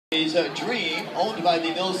Is a Dream, owned by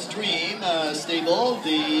the Millstream stable,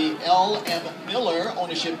 the L.M. Miller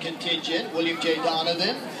ownership contingent, William J.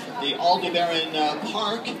 Donovan, the Aldebaran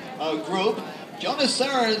Park group. Jonas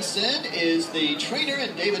Sorensen is the trainer,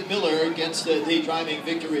 and David Miller gets the driving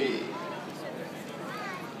victory.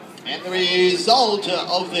 And the result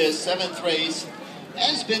of this seventh race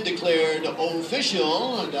has been declared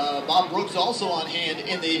official. And, Bob Brooks also on hand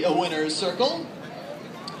in the winner's circle.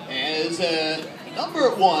 As number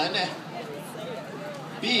 1,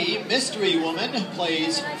 B, Mystery Woman,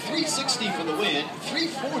 plays $360 for the win,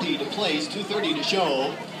 $340 to place, $230 to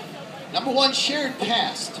show. Number 1, Shared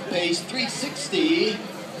Past, pays $360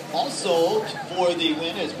 also for the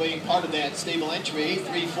win as being part of that stable entry,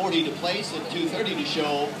 $340 to place and $230 to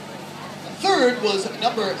show. Third was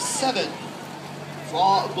number 7,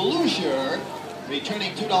 Frau Beluscher,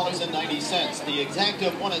 returning $2.90. The exacta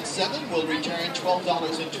of 1 and 7 will return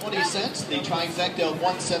 $12.20. The trifecta of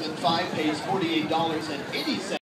 175 pays $48.80.